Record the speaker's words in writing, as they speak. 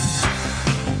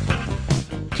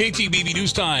KTBB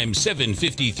News Time,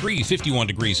 7:53, 51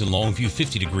 degrees in Longview,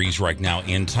 50 degrees right now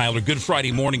in Tyler. Good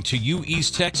Friday morning to you,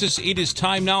 East Texas. It is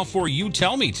time now for You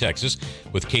Tell Me, Texas,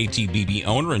 with KTBB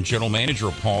owner and general manager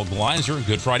Paul Gleiser.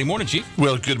 Good Friday morning, Chief.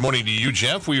 Well, good morning to you,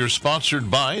 Jeff. We are sponsored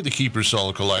by the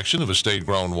Keepersall Collection of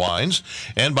estate-grown wines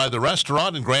and by the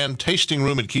restaurant and grand tasting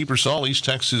room at Keepersall, East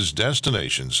Texas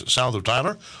destinations, south of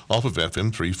Tyler, off of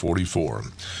FM 344.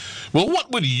 Well,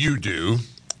 what would you do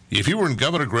if you were in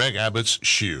Governor Greg Abbott's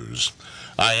shoes?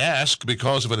 I ask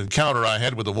because of an encounter I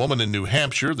had with a woman in New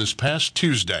Hampshire this past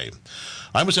Tuesday.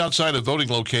 I was outside a voting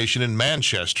location in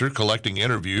Manchester collecting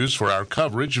interviews for our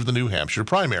coverage of the New Hampshire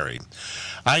primary.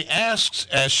 I asked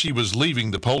as she was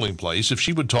leaving the polling place if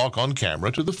she would talk on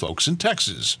camera to the folks in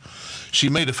Texas. She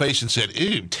made a face and said,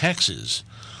 "Ew, Texas."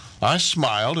 I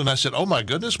smiled and I said, "Oh my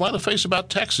goodness, why the face about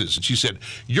Texas?" And she said,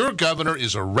 "Your governor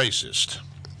is a racist."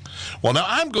 Well, now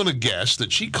I'm going to guess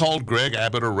that she called Greg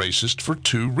Abbott a racist for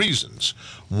two reasons.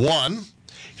 One,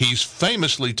 he's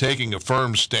famously taking a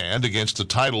firm stand against the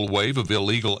tidal wave of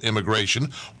illegal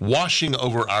immigration washing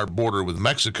over our border with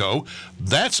Mexico.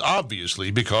 That's obviously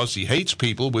because he hates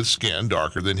people with skin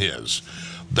darker than his.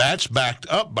 That's backed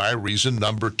up by reason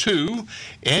number two.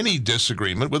 Any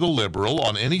disagreement with a liberal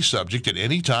on any subject at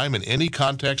any time in any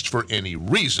context for any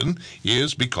reason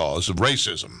is because of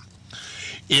racism.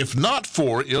 If not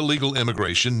for illegal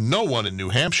immigration, no one in New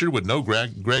Hampshire would know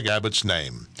Greg Abbott's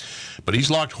name. But he's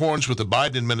locked horns with the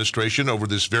Biden administration over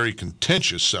this very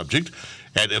contentious subject.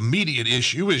 An immediate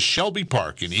issue is Shelby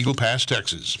Park in Eagle Pass,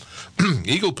 Texas.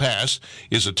 Eagle Pass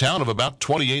is a town of about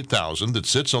 28,000 that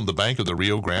sits on the bank of the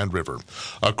Rio Grande River.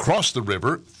 Across the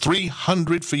river,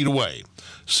 300 feet away,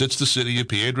 sits the city of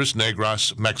Piedras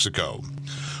Negras, Mexico.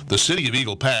 The city of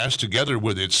Eagle Pass, together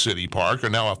with its city park, are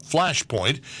now a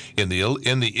flashpoint in the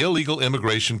illegal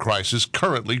immigration crisis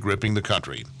currently gripping the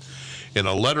country. In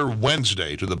a letter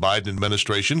Wednesday to the Biden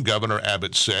administration, Governor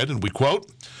Abbott said, and we quote,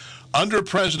 "Under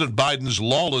President Biden's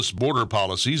lawless border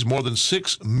policies, more than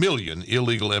 6 million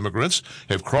illegal immigrants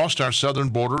have crossed our southern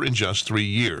border in just 3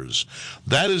 years.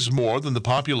 That is more than the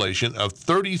population of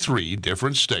 33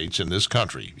 different states in this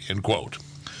country," end quote.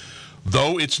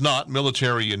 Though it's not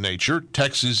military in nature,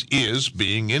 Texas is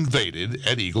being invaded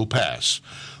at Eagle Pass.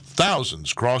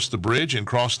 Thousands cross the bridge and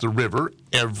cross the river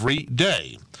every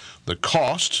day. The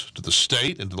cost to the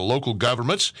state and to the local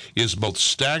governments is both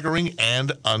staggering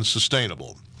and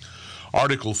unsustainable.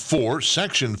 Article 4,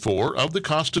 Section 4 of the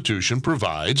Constitution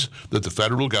provides that the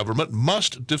federal government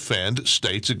must defend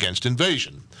states against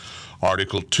invasion.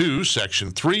 Article 2,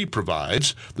 Section 3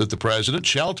 provides that the president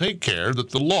shall take care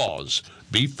that the laws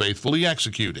be faithfully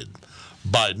executed.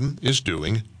 Biden is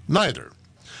doing neither.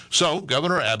 So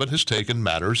Governor Abbott has taken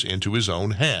matters into his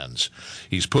own hands.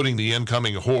 He's putting the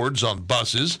incoming hordes on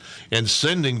buses and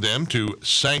sending them to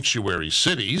sanctuary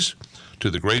cities, to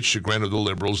the great chagrin of the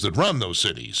liberals that run those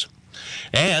cities.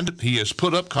 And he has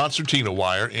put up concertina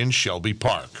wire in Shelby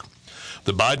Park.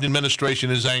 The Biden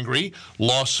administration is angry.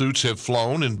 Lawsuits have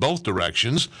flown in both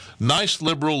directions. Nice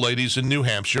liberal ladies in New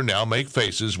Hampshire now make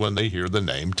faces when they hear the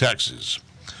name Texas.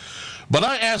 But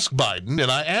I ask Biden,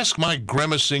 and I ask my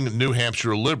grimacing New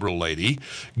Hampshire liberal lady,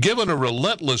 given a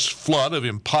relentless flood of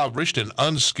impoverished and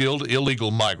unskilled illegal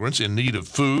migrants in need of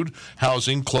food,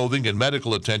 housing, clothing, and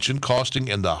medical attention costing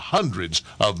in the hundreds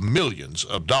of millions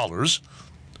of dollars,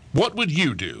 what would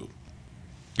you do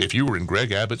if you were in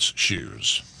Greg Abbott's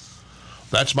shoes?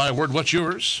 That's my word. What's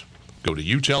yours? Go to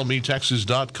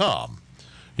youtellmetexas.com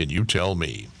and you tell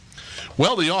me.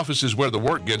 Well, the office is where the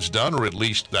work gets done, or at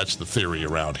least that's the theory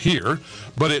around here,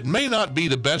 but it may not be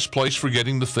the best place for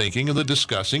getting the thinking and the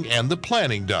discussing and the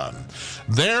planning done.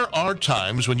 There are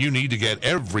times when you need to get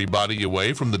everybody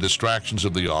away from the distractions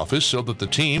of the office so that the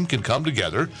team can come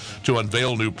together to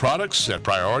unveil new products, set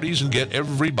priorities, and get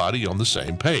everybody on the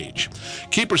same page.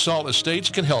 Keepersall Estates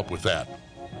can help with that.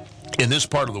 In this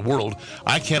part of the world,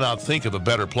 I cannot think of a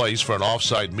better place for an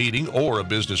off-site meeting or a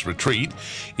business retreat.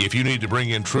 If you need to bring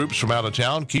in troops from out of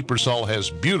town, Keepersall has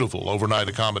beautiful overnight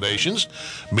accommodations.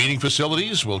 Meeting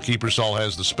facilities, well, Keepersall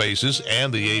has the spaces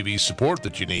and the AV support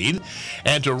that you need.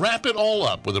 And to wrap it all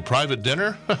up with a private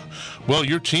dinner, well,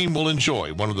 your team will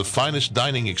enjoy one of the finest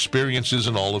dining experiences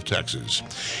in all of Texas.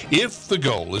 If the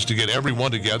goal is to get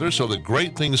everyone together so that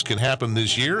great things can happen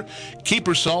this year,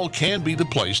 Keepersall can be the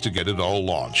place to get it all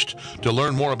launched. To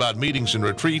learn more about meetings and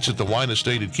retreats at the Wine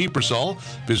Estate at Keepersall,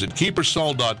 visit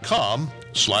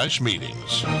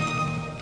keepersall.com/meetings.